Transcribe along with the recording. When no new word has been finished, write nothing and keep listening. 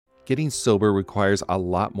Getting sober requires a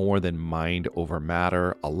lot more than mind over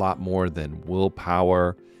matter, a lot more than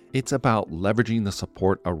willpower. It's about leveraging the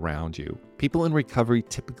support around you. People in recovery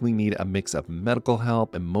typically need a mix of medical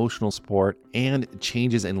help, emotional support, and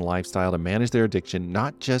changes in lifestyle to manage their addiction,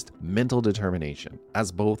 not just mental determination. As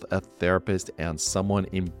both a therapist and someone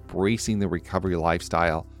embracing the recovery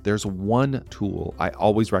lifestyle, there's one tool I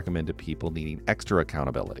always recommend to people needing extra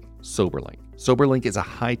accountability: SoberLink. SoberLink is a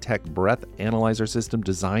high-tech breath analyzer system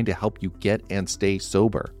designed to help you get and stay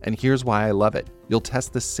sober. And here's why I love it. You'll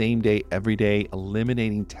test the same day, every day,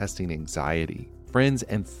 eliminating testing anxiety. Friends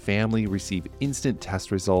and family receive instant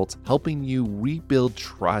test results, helping you rebuild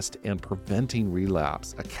trust and preventing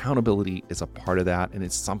relapse. Accountability is a part of that, and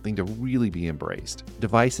it's something to really be embraced.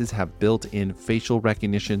 Devices have built-in facial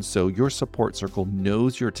recognition, so your support circle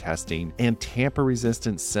knows you're testing, and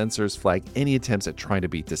tamper-resistant sensors flag any attempts at trying to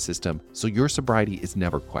beat the system, so your sobriety is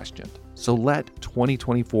never questioned. So let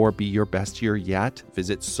 2024 be your best year yet.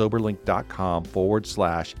 Visit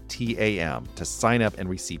soberlink.com/TAM to sign up and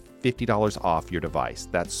receive $50 off your device.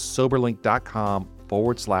 That's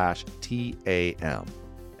soberlink.com/TAM.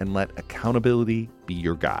 And let accountability be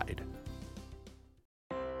your guide.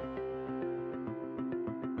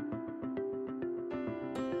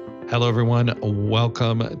 Hello, everyone.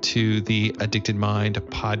 Welcome to the Addicted Mind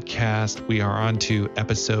podcast. We are on to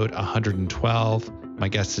episode 112. My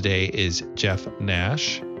guest today is Jeff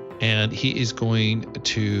Nash, and he is going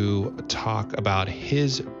to talk about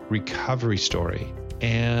his recovery story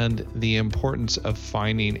and the importance of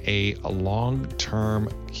finding a long-term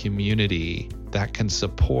community that can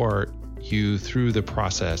support you through the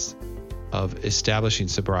process of establishing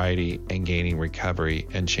sobriety and gaining recovery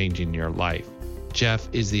and changing your life. Jeff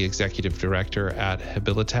is the executive director at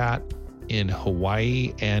Habilitat in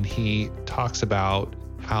Hawaii, and he talks about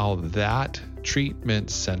how that treatment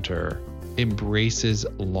center embraces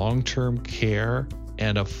long-term care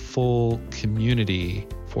and a full community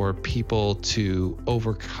for people to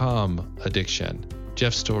overcome addiction.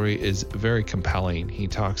 Jeff's story is very compelling. He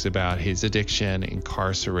talks about his addiction,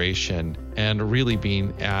 incarceration, and really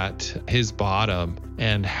being at his bottom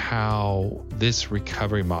and how this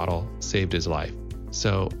recovery model saved his life.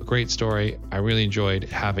 So, a great story. I really enjoyed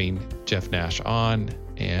having Jeff Nash on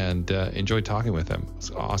and enjoyed talking with him.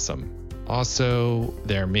 It's awesome. Also,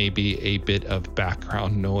 there may be a bit of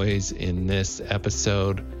background noise in this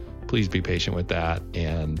episode. Please be patient with that.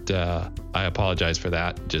 And I apologize for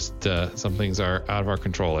that. Just some things are out of our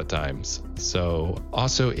control at times. So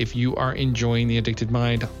also, if you are enjoying the Addicted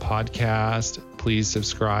Mind podcast, please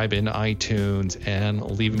subscribe in iTunes and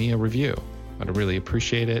leave me a review. I'd really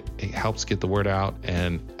appreciate it. It helps get the word out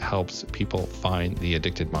and helps people find the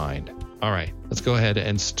Addicted Mind. All right, let's go ahead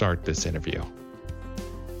and start this interview.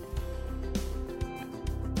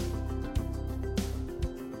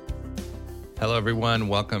 Hello, everyone.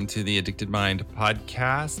 Welcome to the Addicted Mind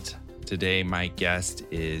podcast. Today, my guest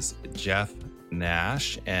is Jeff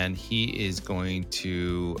Nash, and he is going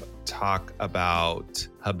to talk about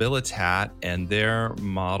Habilitat and their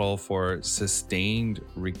model for sustained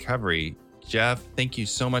recovery. Jeff, thank you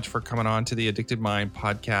so much for coming on to the Addicted Mind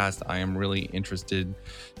podcast. I am really interested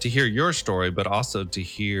to hear your story, but also to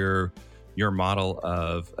hear your model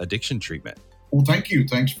of addiction treatment. Well, thank you.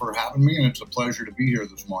 Thanks for having me, and it's a pleasure to be here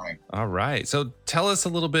this morning. All right. So tell us a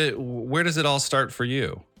little bit, where does it all start for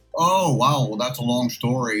you? Oh, wow. Well, that's a long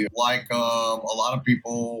story. Like a lot of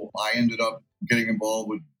people, I ended up getting involved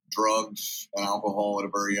with drugs and alcohol at a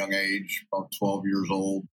very young age, about 12 years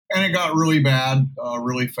old. And it got really bad,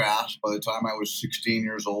 really fast. By the time I was 16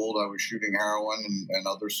 years old, I was shooting heroin and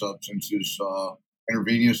other substances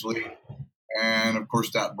intravenously. And of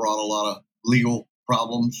course, that brought a lot of legal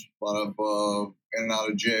problems, a lot of in and out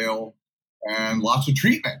of jail, and lots of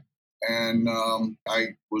treatment. And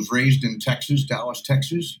I was raised in Texas, Dallas,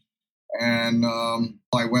 Texas. And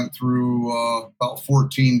I went through about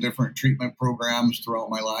 14 different treatment programs throughout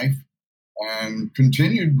my life, and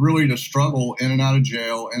continued really to struggle in and out of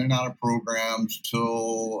jail, in and out of programs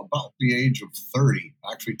till about the age of 30,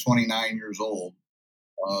 actually 29 years old,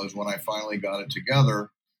 is when I finally got it together.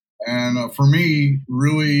 And for me,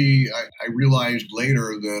 really, I realized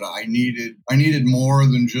later that I needed more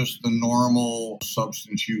than just the normal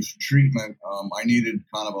substance use treatment. I needed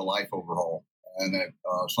kind of a life overhaul. And at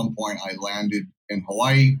some point, I landed in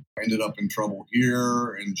Hawaii, ended up in trouble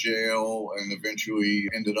here, in jail, and eventually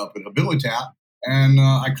ended up at Habilitat. And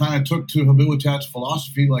I kind of took to Habilitat's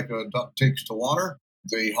philosophy like a duck takes to water.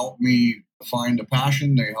 They helped me find a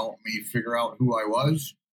passion. They helped me figure out who I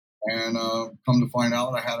was. And come to find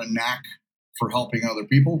out, I had a knack for helping other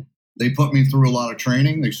people. They put me through a lot of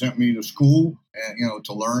training. They sent me to school, and,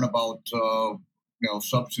 to learn about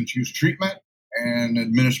substance use treatment and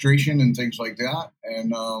administration and things like that.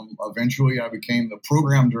 And eventually I became the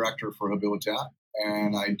program director for Habilitat.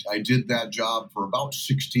 And I did that job for about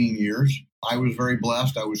 16 years. I was very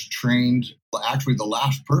blessed. I was trained, actually, the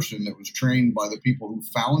last person that was trained by the people who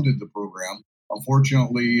founded the program.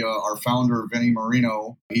 Unfortunately, our founder, Vinny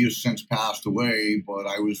Marino, he has since passed away, but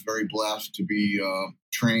I was very blessed to be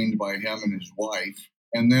trained by him and his wife.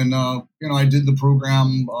 And then, I did the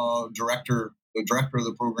program the director of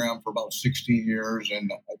the program for about 16 years.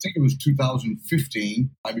 And I think it was 2015,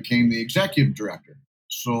 I became the executive director.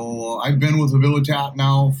 So I've been with Habilitat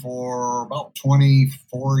now for about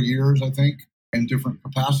 24 years, I think, in different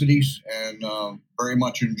capacities, and very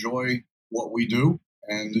much enjoy what we do.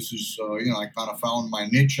 And this is, I kind of found my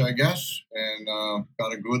niche, I guess, and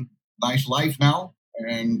got a good, nice life now,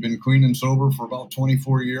 and been clean and sober for about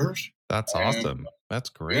 24 years. That's And, awesome. That's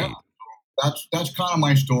great. Yeah, that's kind of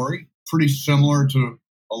my story. Pretty similar to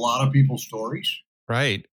a lot of people's stories.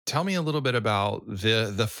 Right. Tell me a little bit about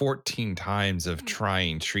the 14 times of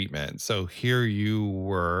trying treatment. So here you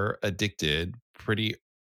were addicted pretty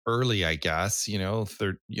early, I guess,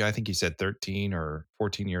 I think you said 13 or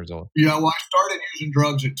 14 years old. Yeah, well, I started using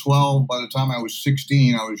drugs at 12. By the time I was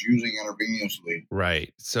 16, I was using intravenously.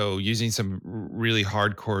 Right. So using some really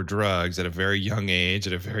hardcore drugs at a very young age,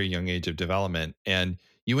 at a very young age of development, and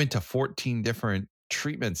you went to 14 different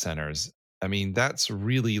treatment centers. I mean, that's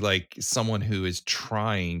really like someone who is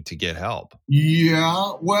trying to get help.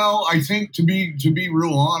 Yeah, well, I think to be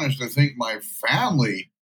real honest, I think my family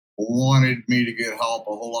wanted me to get help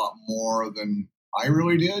a whole lot more than I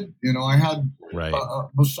really did. I had, Right.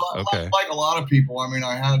 besides, Okay. like a lot of people, I mean,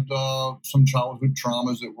 I had some childhood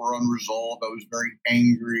traumas that were unresolved. I was very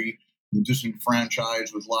angry and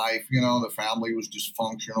disenfranchised with life. The family was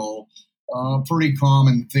dysfunctional. Pretty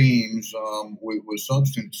common themes with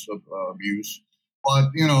substance abuse.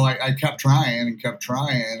 But I kept trying and kept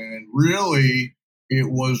trying, and really, it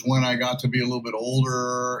was when I got to be a little bit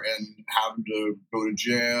older and having to go to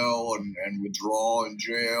jail and withdraw in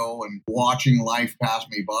jail and watching life pass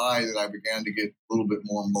me by that I began to get a little bit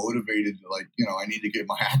more motivated. Like, I need to get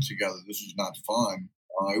my act together. This is not fun.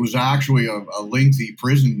 It was actually a lengthy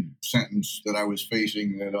prison sentence that I was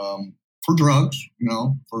facing that for drugs,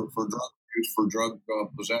 for drug use, for drug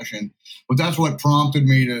possession. But that's what prompted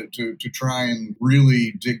me to try and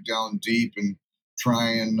really dig down deep and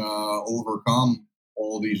try and overcome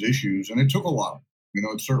all these issues. And it took a while.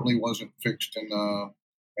 It certainly wasn't fixed in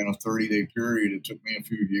a 30-day period. It took me a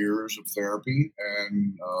few years of therapy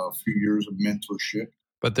and a few years of mentorship.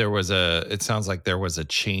 But it sounds like there was a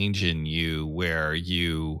change in you where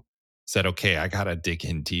you said, okay, I got to dig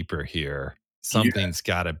in deeper here. Yeah, Something's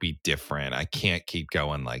got to be different. I can't keep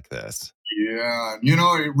going like this. yeah.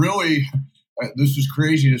 It really, this is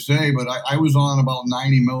crazy to say, but I was on about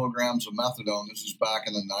 90 milligrams of methadone. This is back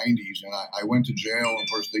in the 90s. And I went to jail. Of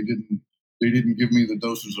course, they didn't give me the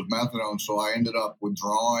doses of methadone. So I ended up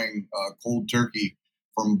withdrawing cold turkey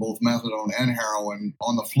from both methadone and heroin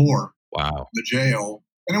on the floor Wow. of the jail.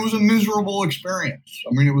 And it was a miserable experience.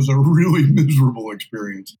 I mean, it was a really miserable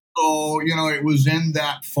experience. So, it was in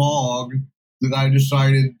that fog that I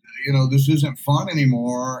decided, this isn't fun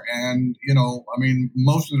anymore. And, I mean,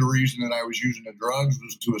 most of the reason that I was using the drugs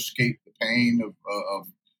was to escape the pain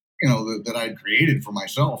that I'd created for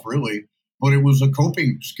myself, really. But it was a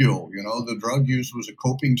coping skill. The drug use was a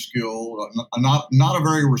coping skill, not a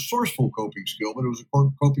very resourceful coping skill, but it was a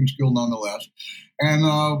coping skill nonetheless. And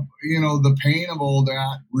the pain of all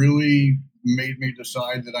that really made me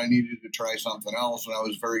decide that I needed to try something else. And I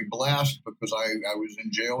was very blessed because I was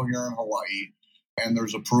in jail here in Hawaii, and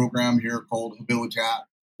there's a program here called Habilitat,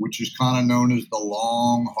 which is kind of known as the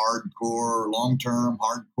long-term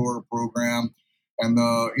hardcore program. And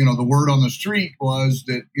the word on the street was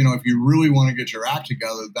that, if you really want to get your act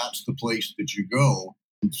together, that's the place that you go.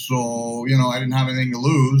 And so, I didn't have anything to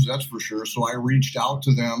lose, that's for sure. So I reached out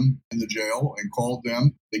to them in the jail and called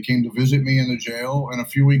them. They came to visit me in the jail. And a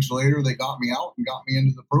few weeks later, they got me out and got me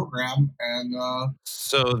into the program. And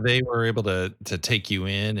So they were able to take you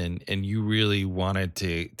in, and you really wanted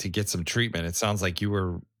to get some treatment. It sounds like you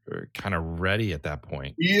were kind of ready at that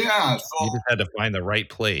point. yeah, You so just had to find the right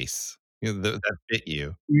place, that fit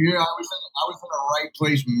you. yeah, I was in the right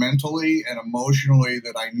place mentally and emotionally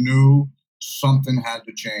that I knew something had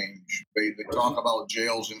to change. They talk about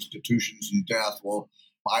jails, institutions, and death. Well,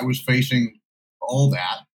 I was facing all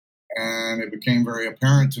that, and it became very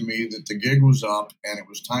apparent to me that the gig was up and it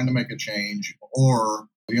was time to make a change, or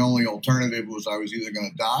the only alternative was I was either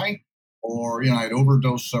going to die or, I'd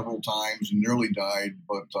overdosed several times and nearly died,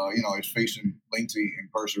 but, I was facing lengthy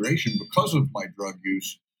incarceration because of my drug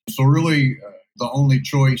use. So really, the only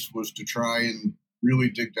choice was to try and really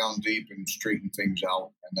dig down deep and straighten things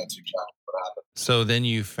out. And that's exactly what happened. So then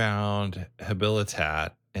you found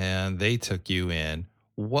Habilitat and they took you in.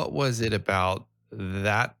 What was it about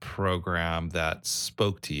that program that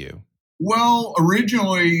spoke to you? Well,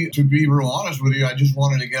 originally, to be real honest with you, I just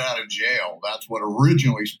wanted to get out of jail. That's what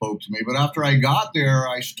originally spoke to me. But after I got there,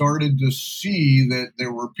 I started to see that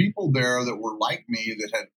there were people there that were like me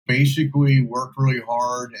that had basically worked really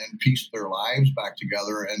hard and pieced their lives back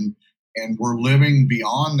together and were living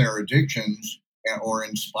beyond their addictions or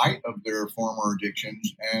in spite of their former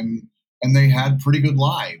addictions and they had pretty good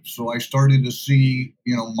lives. So I started to see,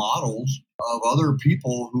 models of other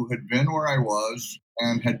people who had been where I was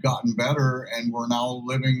and had gotten better and were now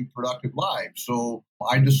living productive lives. So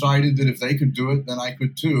I decided that if they could do it, then I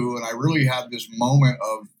could too. And I really had this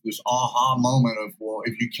aha moment of, well,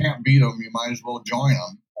 if you can't beat them, you might as well join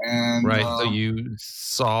them. And Right. So you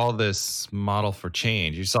saw this model for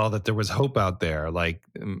change. You saw that there was hope out there. Like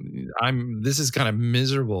this is kind of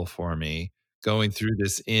miserable for me going through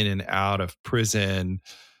this in and out of prison,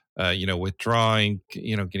 withdrawing,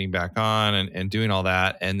 getting back on and doing all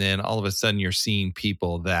that. And then all of a sudden you're seeing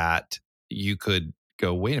people that you could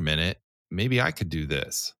go, wait a minute, maybe I could do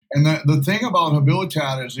this. And the thing about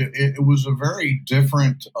Habilitat is it was a very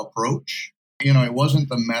different approach. It wasn't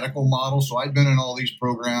the medical model. So I'd been in all these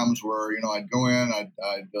programs where, I'd go in, I'd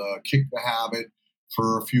kick the habit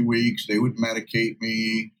for a few weeks. They would medicate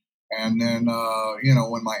me. And then,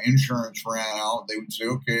 when my insurance ran out, they would say,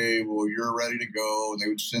 okay, well, you're ready to go. And they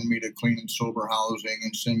would send me to clean and sober housing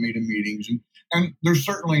and send me to meetings. And there's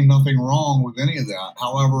certainly nothing wrong with any of that.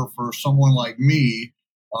 However, for someone like me,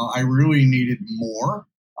 I really needed more.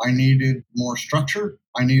 I needed more structure.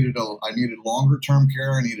 I needed longer term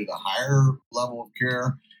care. I needed a higher level of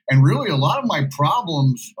care. And really, a lot of my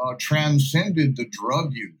problems transcended the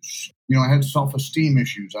drug use. I had self-esteem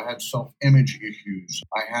issues. I had self-image issues.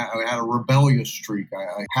 I had a rebellious streak.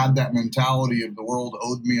 I had that mentality of the world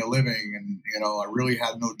owed me a living. And, I really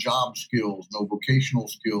had no job skills, no vocational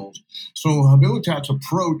skills. So Habilitat's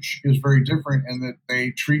approach is very different in that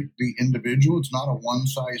they treat the individual. It's not a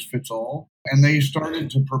one-size-fits-all. And they started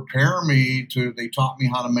to prepare me they taught me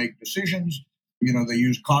how to make decisions. They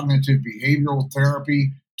used cognitive behavioral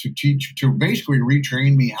therapy to basically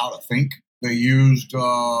retrain me how to think. They used,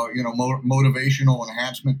 motivational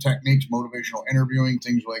enhancement techniques, motivational interviewing,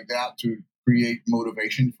 things like that to create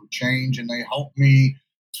motivation for change. And they helped me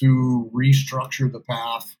to restructure the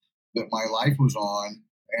path that my life was on.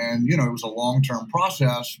 And, it was a long-term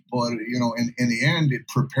process, but, in the end, it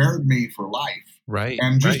prepared me for life. Right.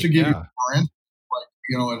 And just right, to give you yeah. more insight,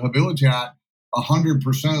 at Habilitat,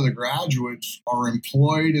 100% of the graduates are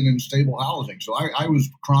employed and in stable housing. So I was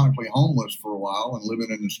chronically homeless for a while and living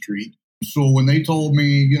in the street. So when they told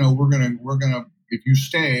me, we're gonna, if you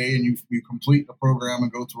stay and you complete the program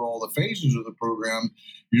and go through all the phases of the program,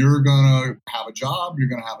 you're gonna have a job, you're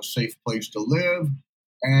gonna have a safe place to live.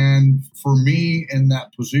 And for me in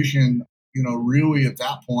that position, really at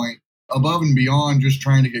that point, above and beyond just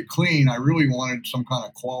trying to get clean, I really wanted some kind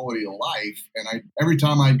of quality of life. And every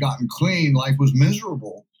time I'd gotten clean, life was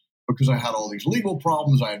miserable because I had all these legal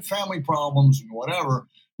problems, I had family problems and whatever.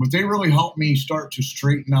 But they really helped me start to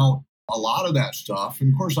straighten out a lot of that stuff.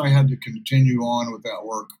 And of course, I had to continue on with that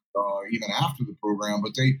work even after the program.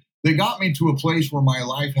 But they got me to a place where my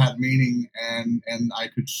life had meaning and I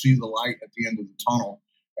could see the light at the end of the tunnel.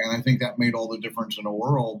 And I think that made all the difference in the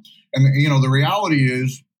world. And, the reality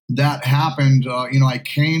is that happened. I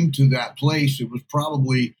came to that place. It was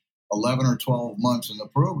probably 11 or 12 months in the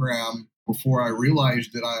program before I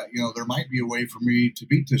realized that there might be a way for me to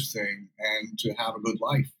beat this thing and to have a good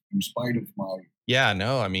life in spite of my. Yeah,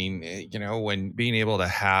 no, I mean, when being able to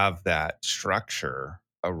have that structure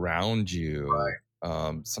around you,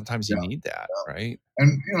 sometimes you Yeah, need that, yeah. right?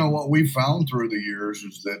 And what we found through the years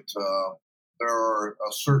is that there are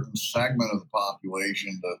a certain segment of the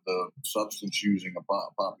population, the substance using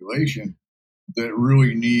population, that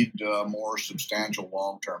really need more substantial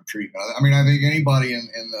long-term treatment. I mean, I think anybody in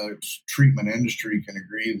the treatment industry can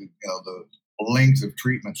agree that the length of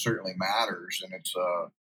treatment certainly matters, and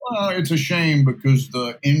it's a shame because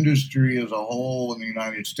the industry as a whole in the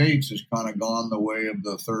United States has kind of gone the way of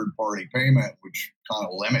the third-party payment, which kind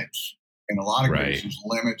of limits, in a lot of Right. cases,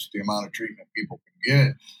 limits the amount of treatment people can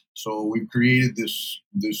get. So we've created this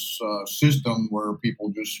system where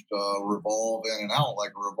people just revolve in and out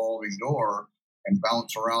like a revolving door and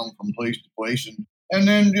bounce around from place to place. And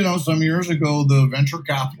then, some years ago, the venture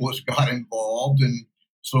capitalists got involved. And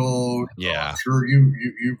so Yeah. I'm sure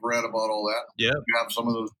you've read about all that. Yep. You have some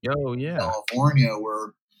of those Oh, in yeah. California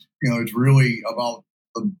where, it's really about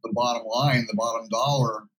the bottom line, the bottom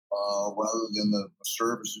dollar, rather than the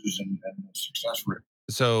services and the success rate.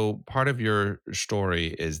 So part of your story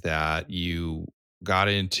is that you got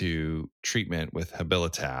into treatment with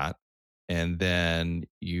Habilitat, and then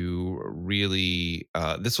you really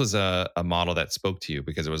this was a model that spoke to you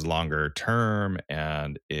because it was longer term,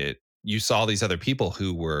 and it you saw these other people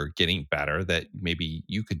who were getting better, that maybe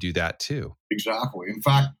you could do that too. Exactly. In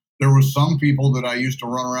fact, there were some people that I used to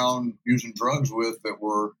run around using drugs with that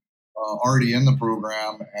were already in the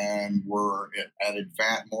program and were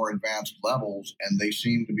at more advanced levels, and they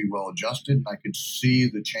seemed to be well adjusted. And I could see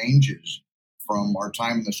the changes from our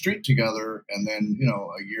time in the street together, and then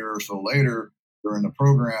a year or so later, they're in the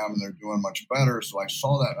program and they're doing much better. So I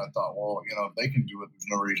saw that and I thought, well, if they can do it, there's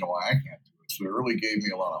no reason why I can't do it. So it really gave me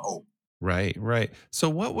a lot of hope. Right, right. So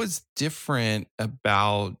what was different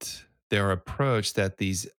about their approach that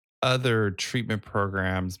these other treatment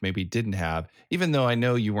programs maybe didn't have? Even though I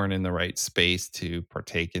know you weren't in the right space to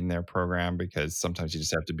partake in their program, because sometimes you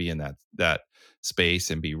just have to be in that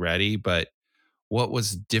space and be ready, but what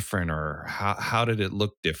was different, or how did it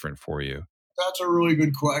look different for you? That's a really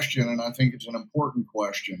good question, and I think it's an important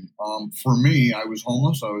question. For me, I was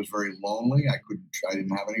homeless. I was very lonely. I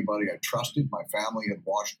didn't have anybody I trusted. My family had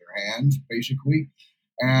washed their hands, basically,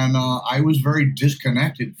 and I was very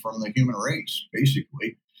disconnected from the human race,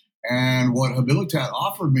 basically. And what Habilitat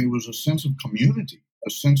offered me was a sense of community,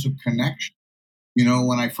 a sense of connection.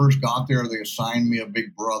 When I first got there, they assigned me a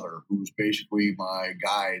big brother who was basically my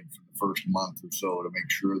guide for the first month or so to make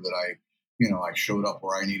sure that I showed up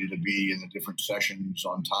where I needed to be in the different sessions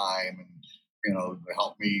on time, and they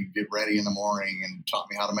helped me get ready in the morning and taught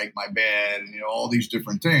me how to make my bed, and all these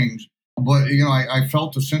different things. But I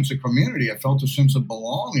felt a sense of community. I felt a sense of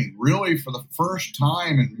belonging. Really, for the first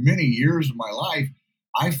time in many years of my life,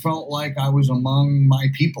 I felt like I was among my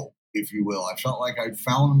people, if you will. I felt like I'd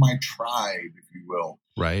found my tribe, if you will.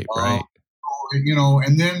 Right, Uh, right.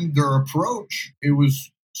 and then their approach, it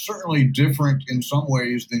was certainly different in some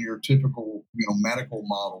ways than your typical, medical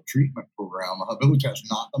model treatment program. Habilitat's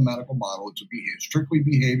not the medical model; it's a strictly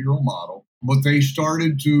behavioral model. But they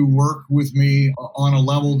started to work with me on a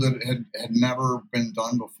level that had never been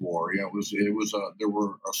done before. There were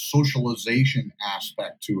a socialization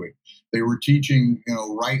aspect to it. They were teaching,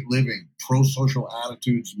 right living, pro-social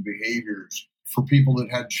attitudes and behaviors. For people that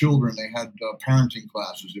had children, they had parenting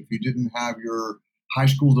classes. If you didn't have your high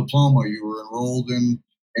school diploma, you were enrolled in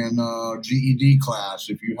a GED class.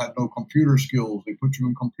 If you had no computer skills, they put you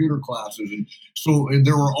in computer classes. And so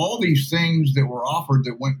there were all these things that were offered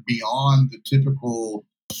that went beyond the typical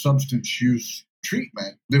substance use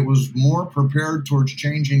treatment, that was more prepared towards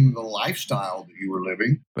changing the lifestyle that you were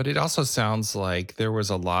living. But it also sounds like there was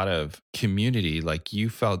a lot of community, like you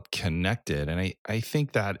felt connected. And I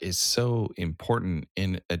think that is so important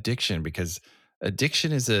in addiction, because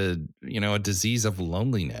addiction is a disease of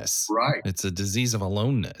loneliness. Right. It's a disease of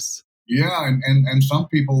aloneness. Yeah. And some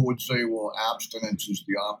people would say, well, abstinence is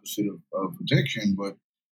the opposite of addiction. But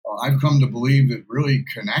I've come to believe that really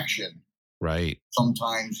connection Right.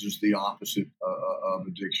 sometimes is the opposite of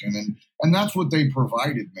addiction. And that's what they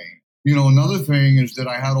provided me. Another thing is that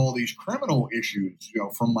I had all these criminal issues,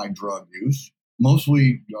 from my drug use.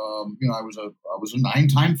 Mostly, I was a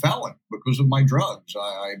 9-time felon because of my drugs.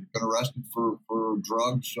 I've been arrested for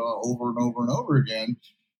drugs over and over and over again.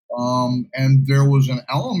 And there was an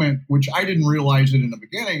element, which I didn't realize it in the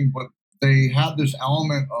beginning, but they had this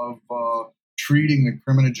element of treating the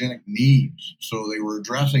criminogenic needs. So they were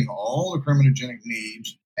addressing all the criminogenic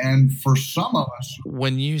needs. And for some of us,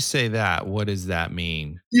 When you say that, what does that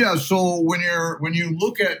mean? yeah. So when you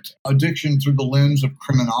look at addiction through the lens of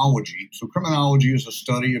criminology, so criminology is a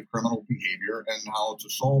study of criminal behavior and how to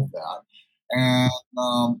solve that. And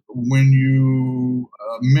when you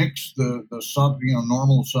mix the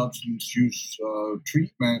normal substance use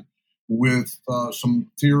treatment with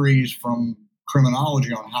some theories from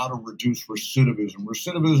criminology on how to reduce recidivism.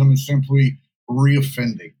 Recidivism is simply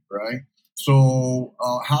reoffending, right? So,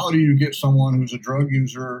 how do you get someone who's a drug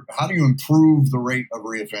user? How do you improve the rate of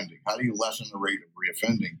reoffending? How do you lessen the rate of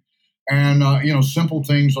reoffending? And simple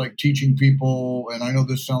things like teaching people. And I know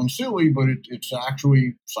this sounds silly, but it's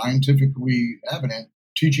actually scientifically evident.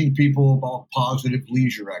 Teaching people about positive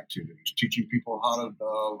leisure activities, teaching people how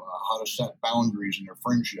to set boundaries in their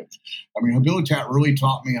friendships. I mean, Habilitat really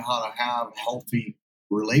taught me how to have healthy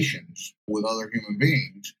relations with other human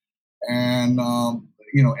beings, and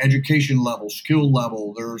education level, skill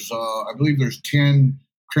level. I believe there's 10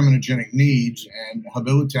 criminogenic needs, and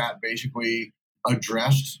Habilitat basically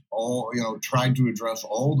tried to address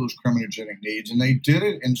all those criminogenic needs, and they did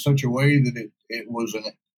it in such a way that it was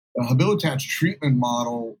Habilitat's treatment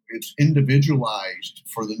model, it's individualized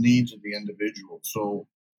for the needs of the individual. So,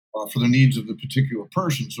 for the needs of the particular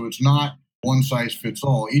person. So it's not one size fits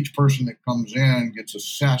all. Each person that comes in gets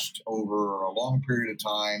assessed over a long period of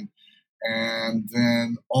time, and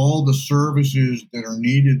then all the services that are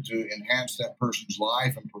needed to enhance that person's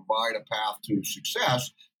life and provide a path to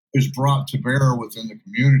success is brought to bear within the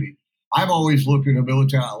community. I've always looked at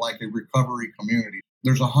Habilitat like a recovery community.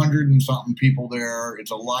 There's 100 and something people there. It's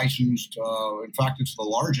a licensed, in fact, it's the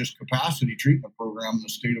largest capacity treatment program in the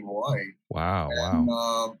state of Hawaii. Wow. And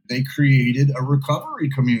Wow. they created a recovery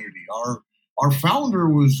community. Our founder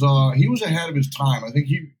was he was ahead of his time. I think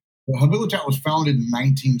the Habilitat was founded in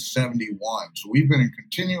 1971, so we've been in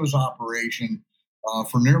continuous operation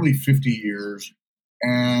for nearly 50 years.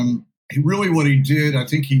 And really, what he did, I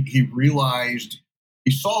think he realized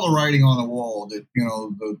he saw the writing on the wall that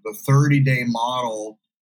the 30-day model,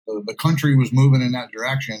 the country was moving in that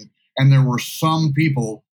direction, and there were some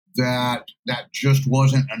people that just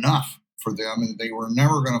wasn't enough for them, and they were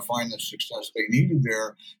never going to find the success they needed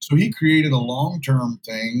there. So he created a long-term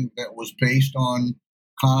thing that was based on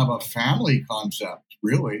kind of a family concept,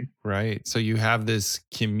 really. Right. So you have this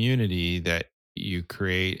community that you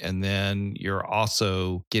create, and then you're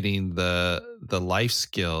also getting the life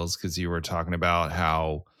skills, because you were talking about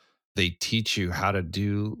how they teach you how to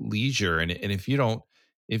do leisure. And if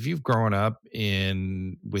you've grown up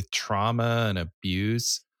in with trauma and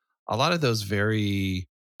abuse, a lot of those very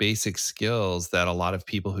basic skills that a lot of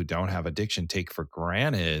people who don't have addiction take for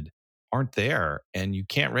granted aren't there. And you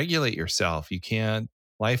can't regulate yourself. You can't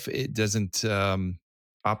life, it doesn't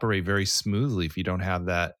operate very smoothly if you don't have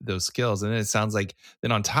those skills. And then it sounds like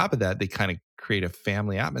then on top of that, they kind of create a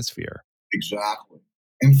family atmosphere. Exactly.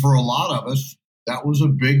 And for a lot of us, that was a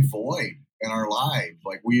big void in our lives.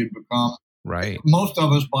 Like we had become, Right. most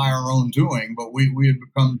of us by our own doing, but we had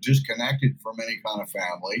become disconnected from any kind of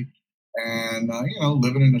family. And,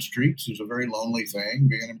 living in the streets is a very lonely thing.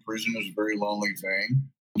 Being in prison is a very lonely thing.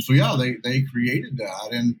 So, yeah, they created that.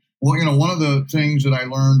 And, well, one of the things that I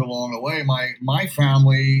learned along the way, my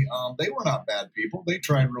family, they were not bad people. They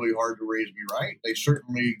tried really hard to raise me right. They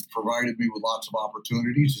certainly provided me with lots of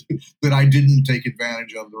opportunities that I didn't take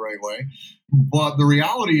advantage of the right way. But the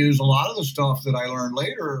reality is, a lot of the stuff that I learned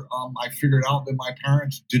later, I figured out that my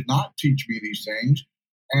parents did not teach me these things.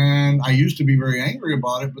 And I used to be very angry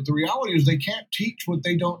about it. But the reality is, they can't teach what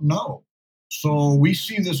they don't know. So we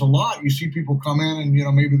see this a lot. You see people come in,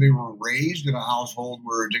 and maybe they were raised in a household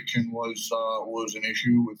where addiction was an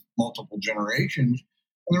issue with multiple generations.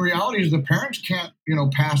 And the reality is, the parents can't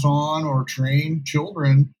pass on or train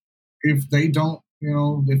children if they don't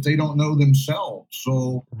know themselves.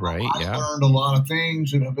 So Right. I Yeah. learned a lot of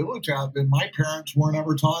things in Habilitat that my parents weren't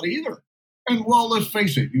ever taught either. And well, let's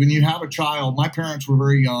face it, when you have a child, my parents were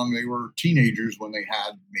very young. They were teenagers when they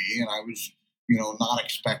had me, and I was, not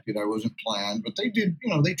expected. I wasn't planned, but they did,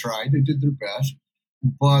 they tried, they did their best.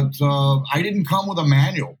 But I didn't come with a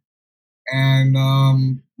manual, and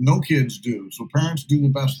no kids do. So parents do the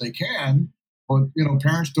best they can, but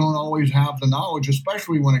parents don't always have the knowledge,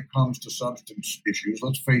 especially when it comes to substance issues.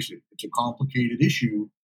 Let's face it, it's a complicated issue,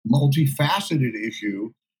 multifaceted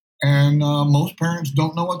issue, and most parents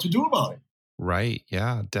don't know what to do about it. Right.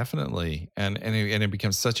 Yeah, definitely. And it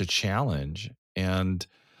becomes such a challenge. And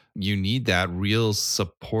you need that real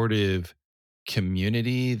supportive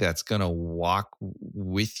community that's going to walk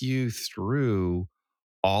with you through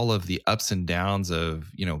all of the ups and downs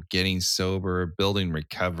of, getting sober, building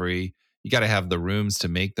recovery. You got to have the rooms to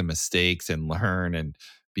make the mistakes and learn and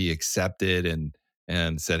be accepted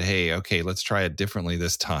and said, "Hey, okay, let's try it differently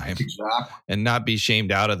this time." Exactly. And not be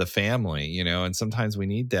shamed out of the family, and sometimes we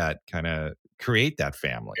need that kind of create that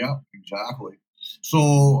family. Yeah, exactly.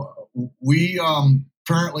 So we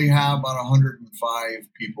currently have about 105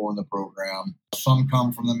 people in the program. Some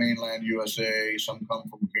come from the mainland USA, some come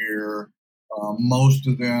from here. Most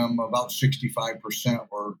of them, about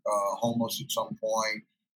 65%, were homeless at some point.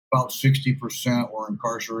 About 60% were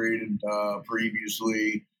incarcerated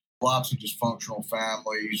previously. Lots of dysfunctional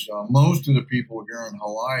families. Most of the people here in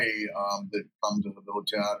Hawaii that come to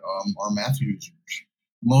Habilitat are meth users.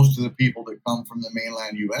 Most of the people that come from the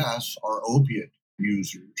mainland US are opiate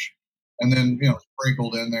users. And then,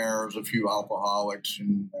 sprinkled in there is a few alcoholics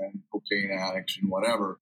and cocaine addicts and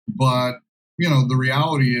whatever. But, the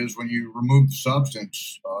reality is when you remove the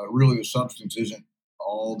substance, really the substance isn't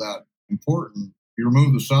all that important. You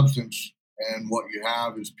remove the substance, and what you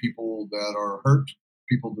have is people that are hurt,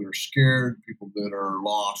 people that are scared, people that are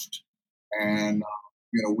lost. And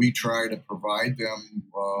we try to provide them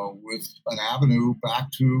with an avenue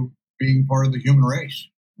back to being part of the human race.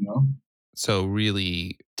 So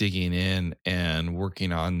really digging in and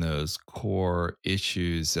working on those core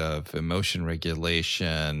issues of emotion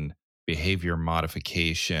regulation, behavior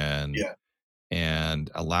modification, Yeah. and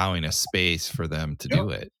allowing a space for them to Yep. do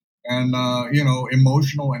it. And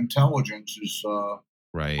emotional intelligence is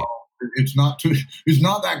Right. it's not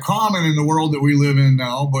that common in the world that we live in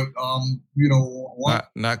now. But one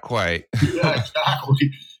Not quite. yeah,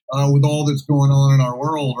 exactly. With all that's going on in our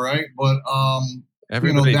world, right? But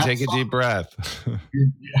Everybody that's take a deep breath.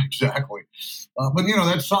 yeah, exactly. But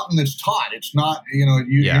that's something that's taught. It's not, you're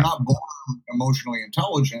Yeah. not born emotionally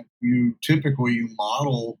intelligent. You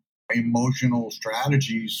model emotional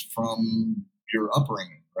strategies from your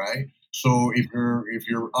upbringing, right? So if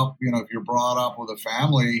you're brought up with a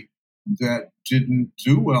family that didn't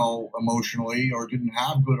do well emotionally or didn't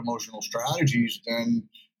have good emotional strategies, then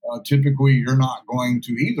typically you're not going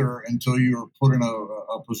to either until you're put in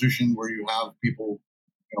a position where you have people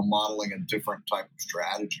modeling a different type of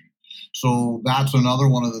strategy. So that's another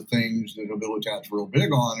one of the things that Habilitat's real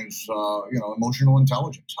big on is, emotional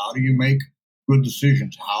intelligence. How do you make good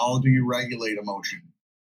decisions? How do you regulate emotion?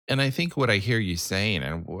 And I think what I hear you saying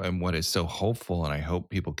and what is so hopeful, and I hope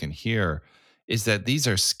people can hear, is that these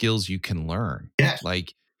are skills you can learn. Yes.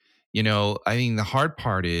 Like, I mean, the hard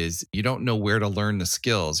part is you don't know where to learn the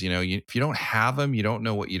skills. If you don't have them, you don't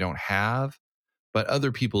know what you don't have, but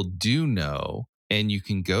other people do know, and you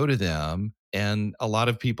can go to them. And a lot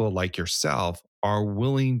of people like yourself are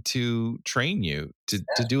willing to train you to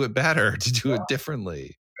do it better, to do it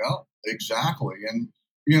differently. Yeah, exactly. And,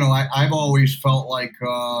 I've always felt like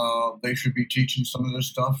they should be teaching some of this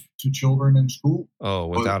stuff to children in school. Oh,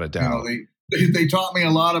 But, without a doubt. they taught me a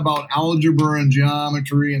lot about algebra and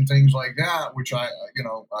geometry and things like that, which I've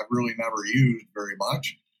really never used very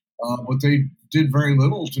much. But they did very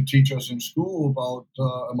little to teach us in school about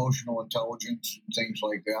emotional intelligence and things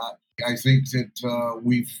like that. I think that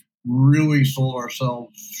we've really sold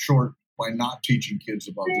ourselves short by not teaching kids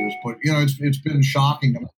about this. But it's been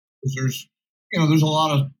shocking to me because there's a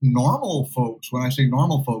lot of normal folks. When I say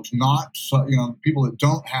normal folks, not people that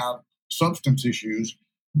don't have substance issues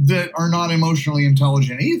that are not emotionally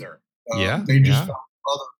intelligent either. Yeah. They just Yeah. found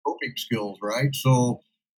other coping skills, right? So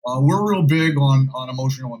we're real big on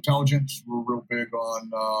emotional intelligence. We're real big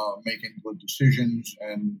on making good decisions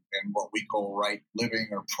and what we call right living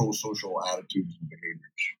or pro-social attitudes and behaviors.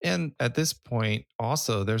 And at this point,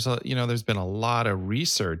 also, there's been a lot of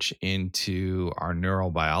research into our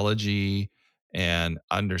neurobiology and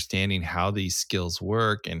understanding how these skills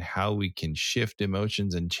work and how we can shift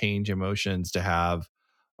emotions and change emotions to have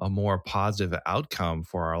a more positive outcome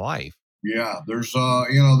for our life. Yeah, there's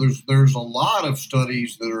a lot of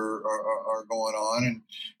studies that are going on, and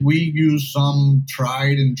we use some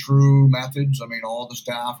tried and true methods. I mean, all the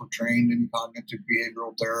staff are trained in cognitive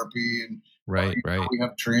behavioral therapy, and Right, right. we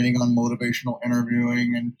have training on motivational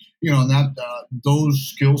interviewing, and and that those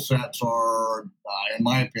skill sets are, in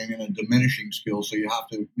my opinion, a diminishing skill. So you have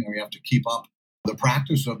to keep up the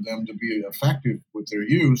practice of them to be effective with their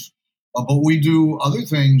use. But we do other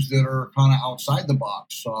things that are kind of outside the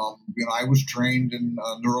box. I was trained in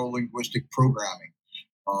neuro linguistic programming,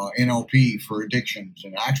 NLP for addictions,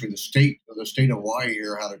 and actually the state of Hawaii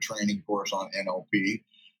here had a training course on NLP,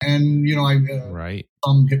 and I Right.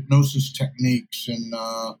 some hypnosis techniques and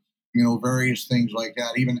various things like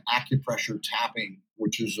that. Even acupressure tapping,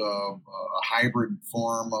 which is a hybrid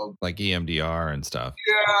form of Like EMDR and stuff.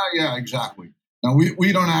 yeah, exactly. Now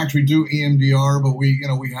we don't actually do EMDR, but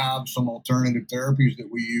we have some alternative therapies that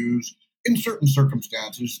we use in certain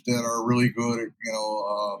circumstances that are really good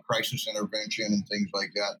at crisis intervention and things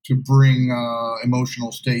like that to bring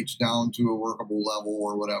emotional states down to a workable level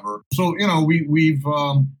or whatever. So we've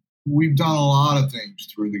done a lot of things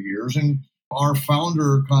through the years, and our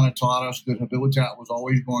founder kind of taught us that Habilitat was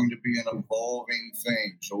always going to be an evolving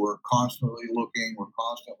thing. So we're constantly looking, we're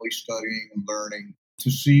constantly studying and learning to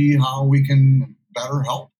see how we can better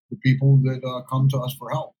help the people that come to us for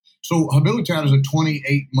help. So Habilitat is a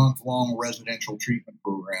 28-month-long residential treatment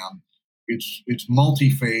program. It's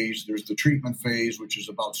multi-phase. There's the treatment phase, which is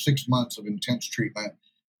about 6 months of intense treatment.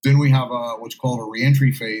 Then we have what's called a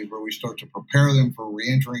reentry phase, where we start to prepare them for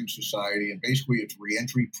reentering society, and basically it's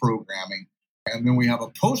reentry programming. And then we have a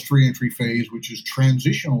post-reentry phase, which is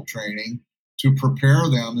transitional training to prepare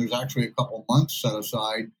them. There's actually a couple months set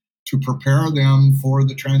aside to prepare them for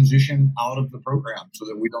the transition out of the program, so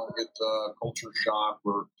that we don't get culture shock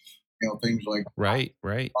or things like that. Right,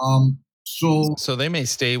 right. So they may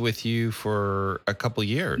stay with you for a couple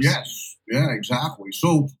years. Yes, yeah, exactly.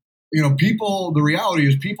 So the reality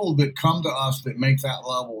is people that come to us that make that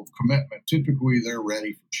level of commitment, typically they're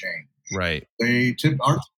ready for change. Right.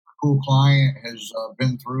 Our typical cool client, has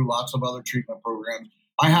been through lots of other treatment programs.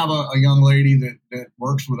 I have a young lady that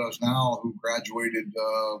works with us now who graduated,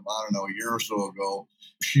 I don't know, a year or so ago.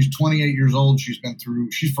 She's 28 years old. She's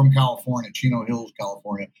from California, Chino Hills,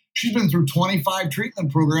 California. She's been through 25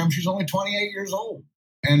 treatment programs. She's only 28 years old.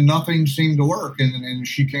 And nothing seemed to work. And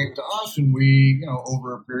she came to us, and we,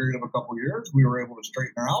 over a period of a couple of years, we were able to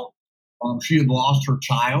straighten her out. She had lost her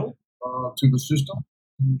child to the system.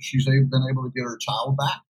 She's been able to get her child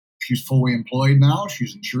back. She's fully employed now.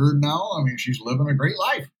 She's insured now. I mean, she's living a great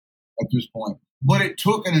life at this point. But it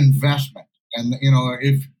took an investment. And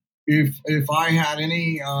if I had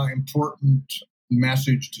any important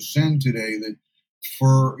message to send today, that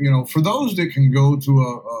for those that can go to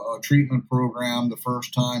a treatment program the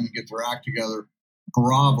first time and get their act together,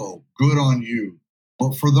 bravo, good on you.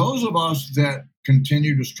 But for those of us that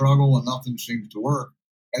continue to struggle and nothing seems to work,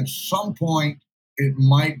 at some point it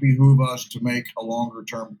might behoove us to make a longer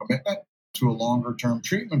term commitment to a longer term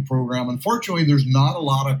treatment program. Unfortunately, there's not a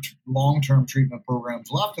lot of long term treatment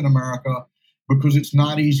programs left in America because it's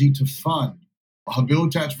not easy to fund.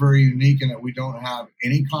 Habilitat's very unique in that we don't have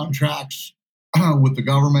any contracts with the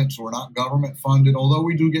government, so we're not government funded, although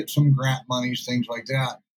we do get some grant monies, things like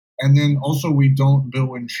that. And then also we don't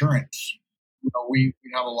bill insurance. We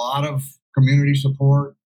have a lot of community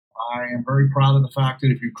support. I am very proud of the fact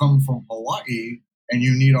that if you come from Hawaii and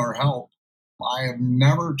you need our help, I have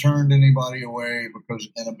never turned anybody away because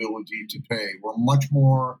of inability to pay. We're much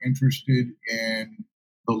more interested in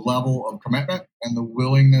the level of commitment and the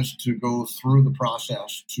willingness to go through the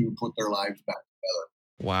process to put their lives back together.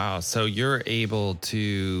 Wow. So you're able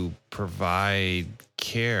to provide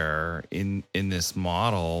care in this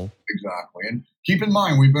model. Exactly. And keep in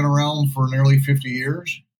mind, we've been around for nearly 50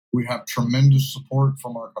 years. We have tremendous support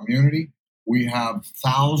from our community. We have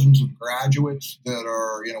thousands of graduates that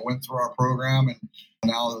went through our program, and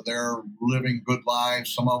now that they're living good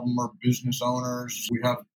lives. Some of them are business owners. We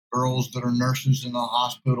have girls that are nurses in the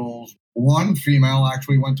hospitals. One female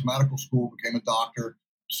actually went to medical school, became a doctor,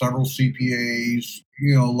 several CPAs,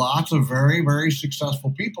 lots of very, very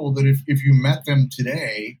successful people that if you met them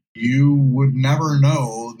today, you would never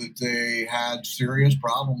know that they had serious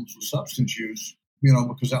problems with substance use,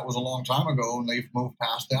 because that was a long time ago and they've moved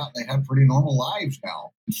past that and they have pretty normal lives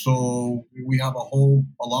now. So we have a whole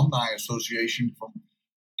alumni association from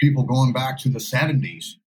people going back to the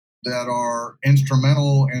 70s that are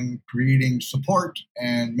instrumental in creating support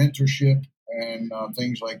and mentorship and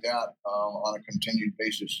things like that on a continued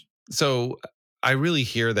basis. So I really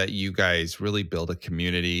hear that you guys really build a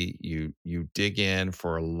community. You dig in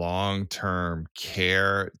for long-term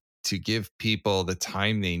care to give people the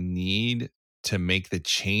time they need to make the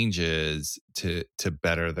changes to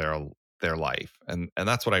better their life. And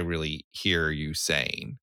that's what I really hear you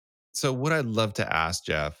saying. So what I'd love to ask,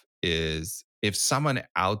 Jeff, is if someone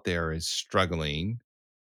out there is struggling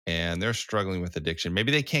and they're struggling with addiction,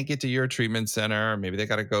 maybe they can't get to your treatment center, maybe they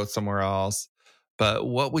got to go somewhere else, but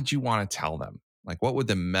what would you want to tell them? Like, what would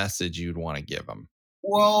the message you'd want to give them?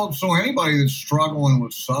 Well, so anybody that's struggling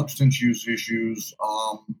with substance use issues,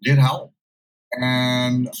 get help.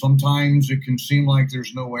 And sometimes it can seem like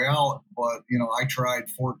there's no way out, but I tried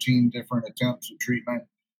 14 different attempts at treatment,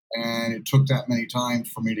 and it took that many times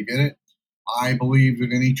for me to get it. I believe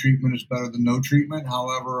that any treatment is better than no treatment.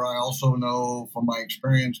 However, I also know from my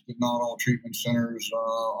experience that not all treatment centers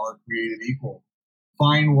are created equal.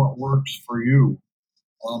 Find what works for you.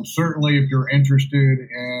 Certainly, if you're interested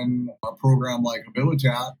in a program like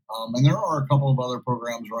Habilitat, and there are a couple of other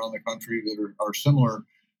programs around the country that are similar,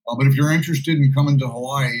 but if you're interested in coming to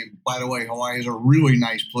Hawaii, and by the way, Hawaii is a really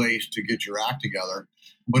nice place to get your act together.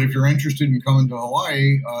 But if you're interested in coming to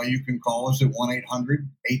Hawaii, you can call us at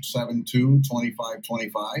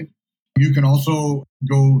 1-800-872-2525. You can also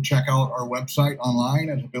go check out our website online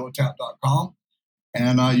at habilitat.com,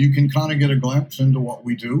 and you can kind of get a glimpse into what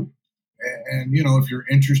we do. And, if you're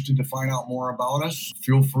interested to find out more about us,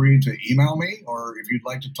 feel free to email me, or if you'd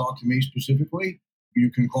like to talk to me specifically,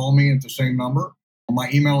 you can call me at the same number. My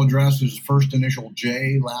email address is first initial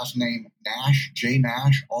J, last name Nash, J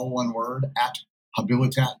Nash, all one word, at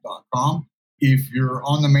habilitat.com. If you're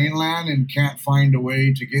on the mainland and can't find a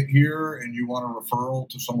way to get here and you want a referral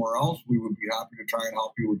to somewhere else, we would be happy to try and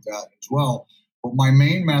help you with that as well. But my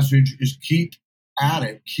main message is keep at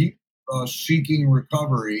it, keep seeking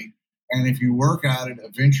recovery. And if you work at it,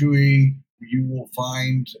 eventually you will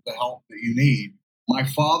find the help that you need. My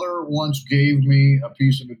father once gave me a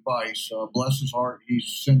piece of advice. Bless his heart,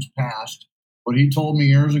 he's since passed. But he told me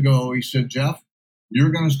years ago, he said, Jeff,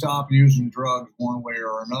 you're going to stop using drugs one way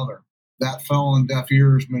or another. That fell on deaf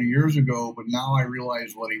ears many years ago, but now I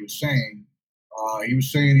realize what he was saying. He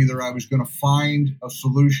was saying either I was going to find a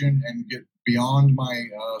solution and get beyond my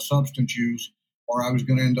substance use, or I was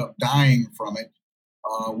going to end up dying from it,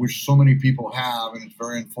 which so many people have, and it's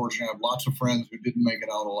very unfortunate. I have lots of friends who didn't make it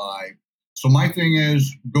out alive. So my thing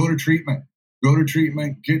is, go to treatment. Go to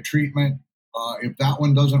treatment, get treatment. If that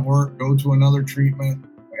one doesn't work, go to another treatment.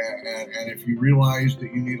 And if you realize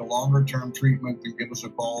that you need a longer term treatment, then give us a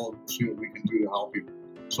call and see what we can do to help you.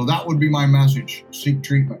 So that would be my message. Seek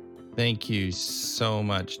treatment. Thank you so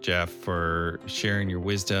much, Jeff, for sharing your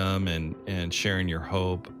wisdom and sharing your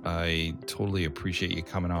hope. I totally appreciate you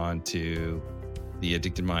coming on to the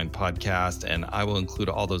Addicted Mind podcast, and I will include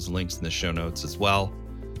all those links in the show notes as well,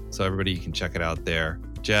 so everybody can check it out there.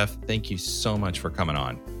 Jeff, thank you so much for coming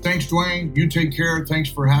on. Thanks, Dwayne. You take care. Thanks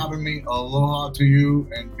for having me. Aloha to you,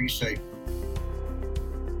 and be safe.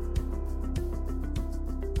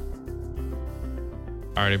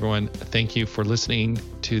 All right, everyone. Thank you for listening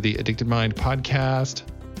to the Addicted Mind podcast.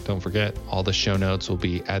 Don't forget, all the show notes will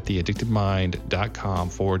be at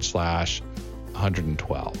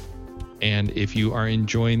theaddictedmind.com/112. And if you are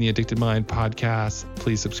enjoying the Addicted Mind podcast,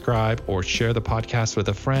 please subscribe or share the podcast with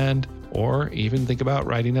a friend, or even think about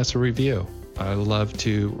writing us a review. I love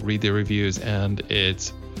to read the reviews, and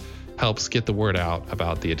it helps get the word out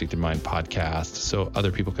about the Addicted Mind podcast so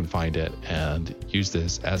other people can find it and use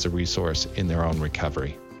this as a resource in their own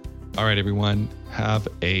recovery. All right, everyone, have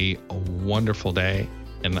a wonderful day,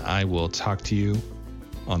 and I will talk to you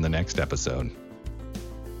on the next episode.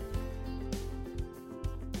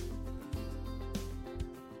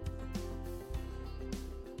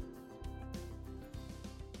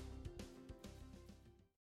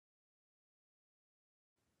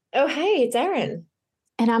 Oh, hey, it's Erin.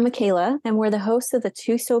 And I'm Michaela, and we're the hosts of the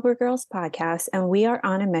Two Sober Girls podcast, and we are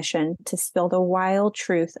on a mission to spill the wild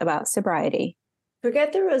truth about sobriety.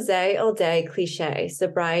 Forget the rosé all day cliche.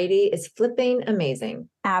 Sobriety is flipping amazing.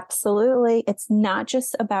 Absolutely. It's not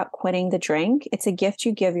just about quitting the drink. It's a gift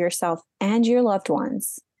you give yourself and your loved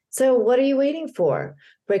ones. So what are you waiting for?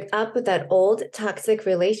 Break up with that old toxic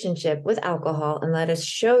relationship with alcohol and let us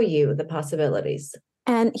show you the possibilities.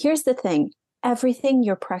 And here's the thing. Everything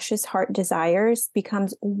your precious heart desires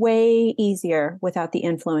becomes way easier without the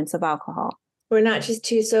influence of alcohol. We're not just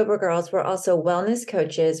two sober girls. We're also wellness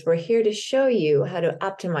coaches. We're here to show you how to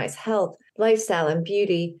optimize health, lifestyle, and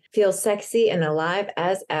beauty, feel sexy and alive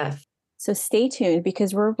as F. So stay tuned,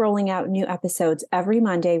 because we're rolling out new episodes every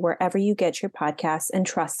Monday wherever you get your podcasts, and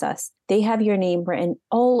trust us, they have your name written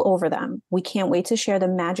all over them. We can't wait to share the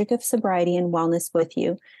magic of sobriety and wellness with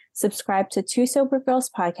you. Subscribe to Two Sober Girls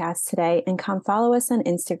podcast today, and come follow us on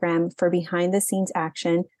Instagram for behind the scenes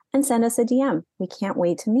action, and send us a DM. We can't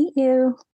wait to meet you.